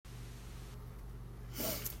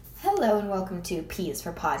Hello and welcome to P is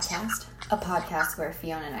for Podcast, a podcast where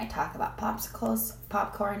Fiona and I talk about popsicles,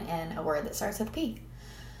 popcorn, and a word that starts with P.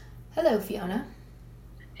 Hello, Fiona.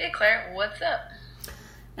 Hey, Claire. What's up?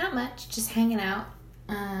 Not much, just hanging out,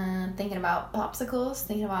 thinking about popsicles,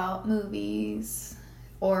 thinking about movies,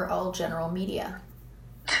 or all general media.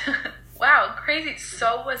 Wow, crazy.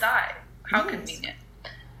 So was I. How Nice. convenient.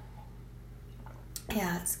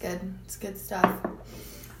 Yeah, it's good. It's good stuff.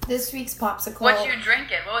 This week's popsicle... What you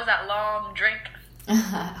drinking? What was that long drink?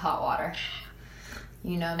 Hot water.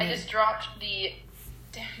 You know me. I just dropped the...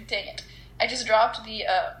 Dang it. I just dropped the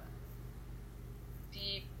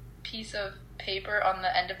piece of paper on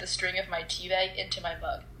the end of the string of my tea bag into my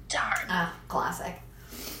mug. Darn. Classic.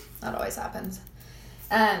 That always happens.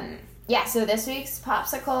 Yeah, so this week's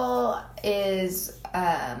popsicle is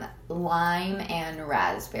lime and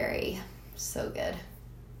raspberry. So good.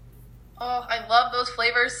 Oh, I love those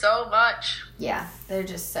flavors so much. Yeah, they're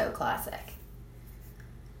just so classic.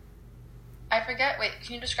 I forget. Wait,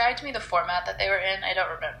 can you describe to me the format that they were in? I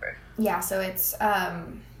don't remember. Yeah, so it's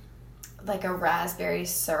like a raspberry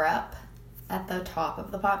syrup at the top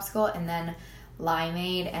of the popsicle, and then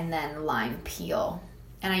limeade, and then lime peel.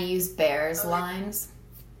 And I use Bear's limes,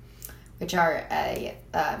 which are a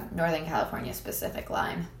Northern California specific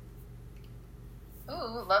lime.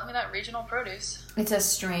 Ooh, love me that regional produce. It's a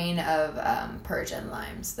strain of Persian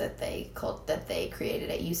limes that they created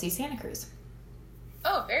at UC Santa Cruz.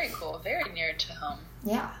 Oh, very cool. Very near to home.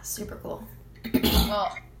 Yeah, super cool.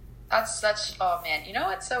 Well, that's oh man, you know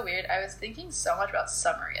what's so weird? I was thinking so much about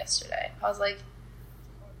summer yesterday. I think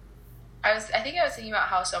I was thinking about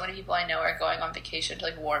how so many people I know are going on vacation to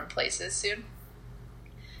like warm places soon. And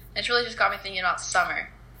it's really just got me thinking about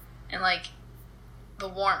summer and like the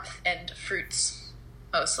warmth and fruits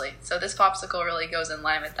mostly. So this popsicle really goes in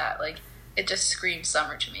line with that. Like it just screams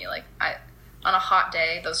summer to me. Like on a hot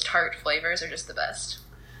day, those tart flavors are just the best.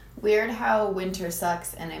 Weird how winter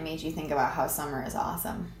sucks, and it made you think about how summer is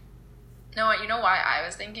awesome. No, you know why I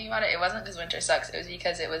was thinking about it? It wasn't because winter sucks. It was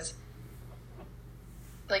because it was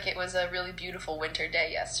a really beautiful winter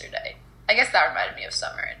day yesterday. I guess that reminded me of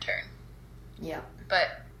summer in turn. Yeah.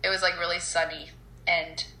 But it was like really sunny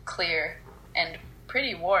and clear and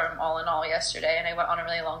pretty warm all in all yesterday, and I went on a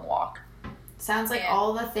really long walk. Sounds like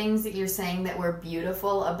all the things that you're saying that were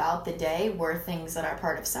beautiful about the day were things that are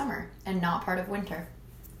part of summer and not part of winter.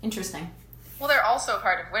 Interesting. Well, they're also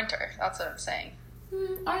part of winter. That's what I'm saying.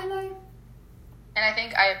 Are they? And I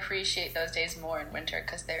think I appreciate those days more in winter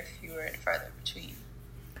because they're fewer and farther between.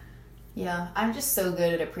 Yeah, I'm just so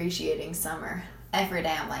good at appreciating summer. Every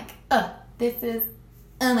day I'm like, this is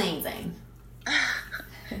amazing.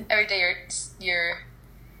 Every day you're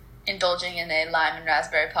indulging in a lime and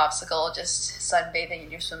raspberry popsicle, just sunbathing in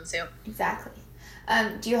your swimsuit. Exactly.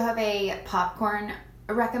 Do you have a popcorn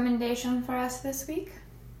recommendation for us this week?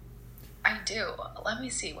 I do. Let me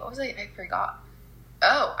see. What was it? I forgot.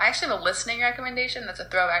 Oh, I actually have a listening recommendation that's a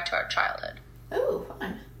throwback to our childhood. Ooh,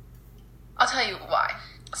 fun. I'll tell you why.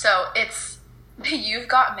 So it's the You've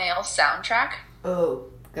Got Mail soundtrack. Oh,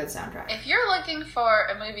 good soundtrack. If you're looking for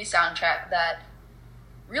a movie soundtrack that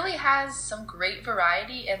really has some great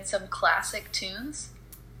variety and some classic tunes,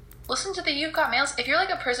 listen to the You've Got Mail. If you're like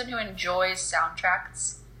a person who enjoys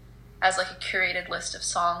soundtracks as like a curated list of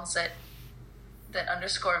songs that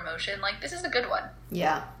underscore emotion, like this is a good one.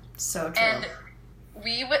 Yeah, so true. And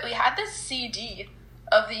we had this CD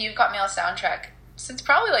of the You've Got Mail soundtrack since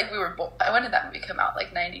probably like we were born. When did that movie come out?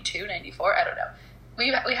 Like 92, 94? I don't know.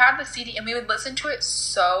 We had the CD and we would listen to it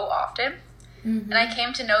so often. Mm-hmm. And I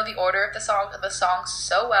came to know the order of the songs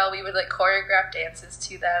so well. We would like choreograph dances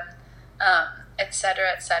to them,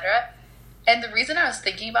 etc., etc. And the reason I was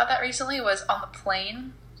thinking about that recently was on the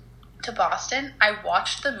plane to Boston, I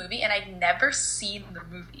watched the movie and I'd never seen the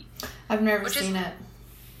movie. I've never seen it.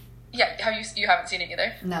 Yeah, you haven't seen it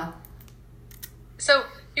either? No. So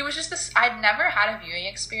it was just this, I'd never had a viewing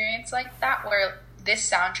experience like that where this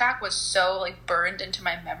soundtrack was so like burned into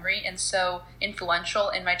my memory and so influential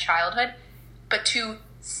in my childhood. But to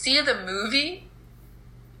see the movie,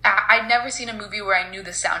 I'd never seen a movie where I knew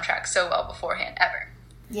the soundtrack so well beforehand, ever.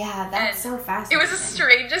 Yeah, that's so fascinating. It was the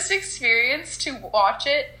strangest experience to watch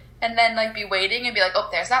it and then like be waiting and be like, oh,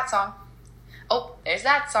 there's that song. Oh, there's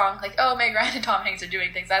that song. Like, oh, Meg Ryan and Tom Hanks are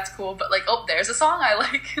doing things. That's cool. But like, oh, there's a song I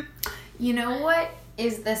like. You know what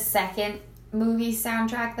is the second movie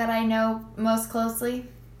soundtrack that I know most closely?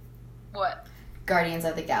 What? Guardians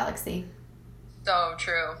of the Galaxy. So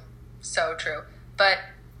true. So true. But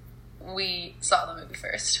we saw the movie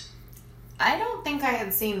first. I don't think I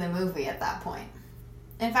had seen the movie at that point.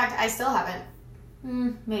 In fact, I still haven't.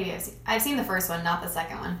 Maybe I've seen the first one, not the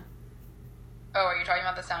second one. Oh, are you talking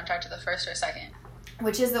about the soundtrack to the first or second?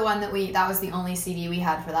 Which is the one that was the only CD we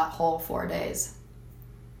had for that whole 4 days.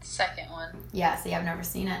 Second one. Yeah, see, I've never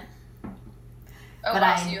seen it. Oh, But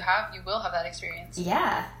wow, so you will have that experience.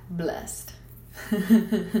 Yeah, blessed.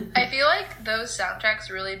 I feel like those soundtracks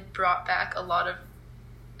really brought back a lot of...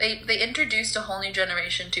 They introduced a whole new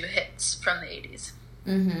generation to hits from the 80s.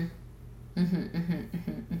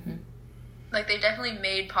 Like, they definitely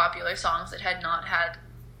made popular songs that had not had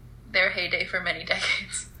their heyday for many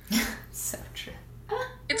decades. So true.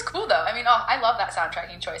 It's cool, though. I mean, I love that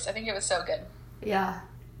soundtracking choice. I think it was so good. Yeah.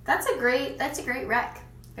 That's a great rec.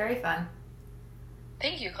 Very fun.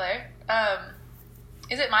 Thank you, Claire.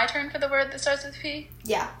 Is it my turn for the word that starts with P?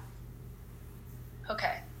 Yeah.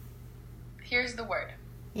 Okay. Here's the word.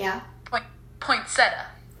 Yeah. Poinsettia.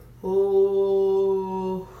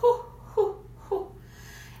 Oh.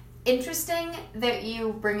 Interesting that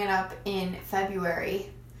you bring it up in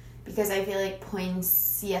February, because I feel like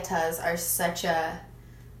poinsettias are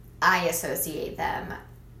I associate them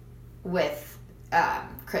with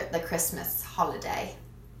the Christmas holiday.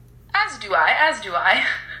 As do I.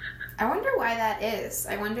 I wonder why that is.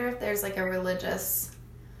 I wonder if there's like a religious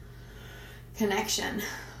connection.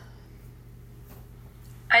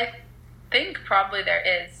 I think probably there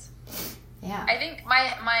is. Yeah. I think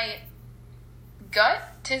my gut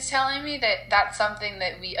is telling me that that's something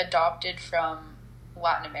that we adopted from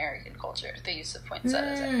Latin American culture, the use of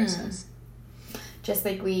poinsettias at Christmas. Just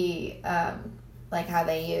like we, like how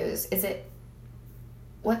they use,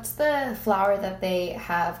 what's the flower that they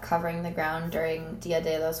have covering the ground during Dia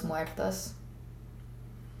de los Muertos?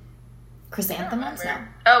 Chrysanthemums? No.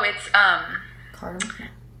 Oh, it's, Cardamom? No.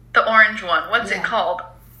 The orange one. What's it called?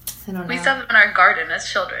 I don't know. We used to have them in our garden as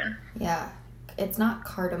children. Yeah. It's not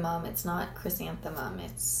cardamom. It's not chrysanthemum.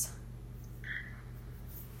 It's...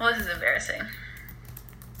 Well, this is embarrassing.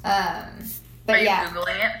 But Are you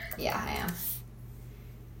Googling it? Yeah, I am.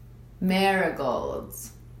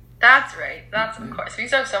 Marigolds. That's right. That's, of course. We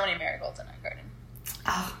used to have so many marigolds in our garden.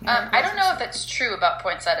 Oh, I don't know if that's true about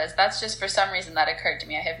poinsettias. That's just for some reason that occurred to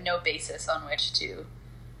me. I have no basis on which to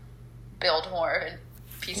build more of a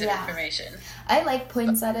piece of information. I like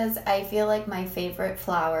poinsettias. I feel like my favorite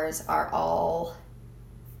flowers are all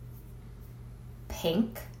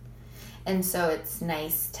pink. And so it's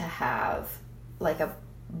nice to have like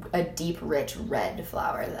a deep, rich red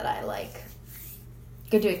flower that I like.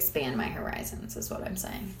 Good to expand my horizons is what I'm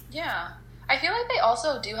saying. Yeah. I feel like they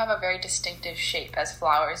also do have a very distinctive shape as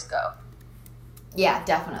flowers go. Yeah,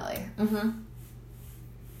 definitely.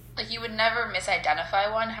 Like, you would never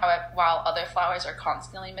misidentify one, while other flowers are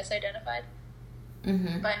constantly misidentified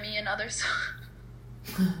by me and others.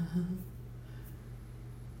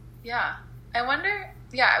 Yeah. I wonder...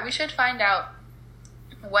 Yeah, we should find out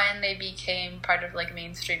when they became part of, like,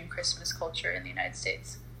 mainstream Christmas culture in the United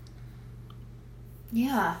States.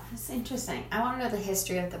 Yeah, that's interesting. I want to know the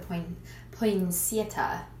history of the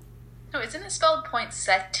poinsettia. No, isn't it spelled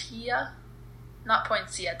poinsettia? Not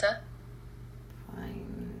poinsettia.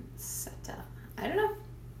 Poinsettia. I don't know.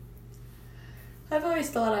 I've always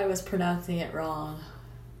thought I was pronouncing it wrong.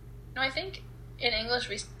 No, I think in English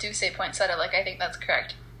we do say poinsettia. Like, I think that's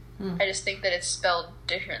correct. I just think that it's spelled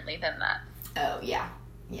differently than that. Oh, yeah.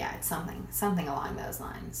 Yeah, it's something along those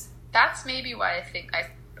lines. That's maybe why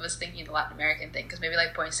I was thinking the Latin American thing, because maybe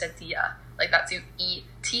like poinsettia, like that seems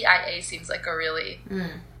TIA seems like a really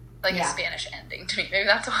a Spanish ending to me. Maybe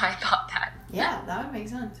that's why I thought that. Yeah, that would make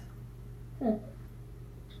sense.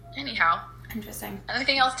 Anyhow, interesting.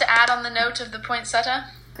 Anything else to add on the note of the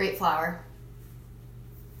poinsettia? Great flower.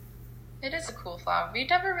 It is a cool flower. We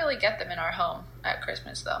never really get them in our home at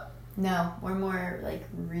Christmas, though. No, we're more like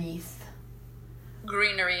wreath.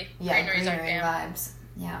 Greenery. Yeah, greenery vibes.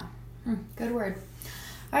 Yeah. Good word.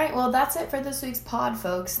 All right, well, that's it for this week's pod,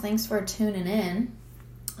 folks. Thanks for tuning in.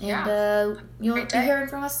 And you'll be hearing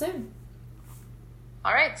from us soon.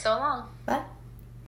 All right, so long. Bye.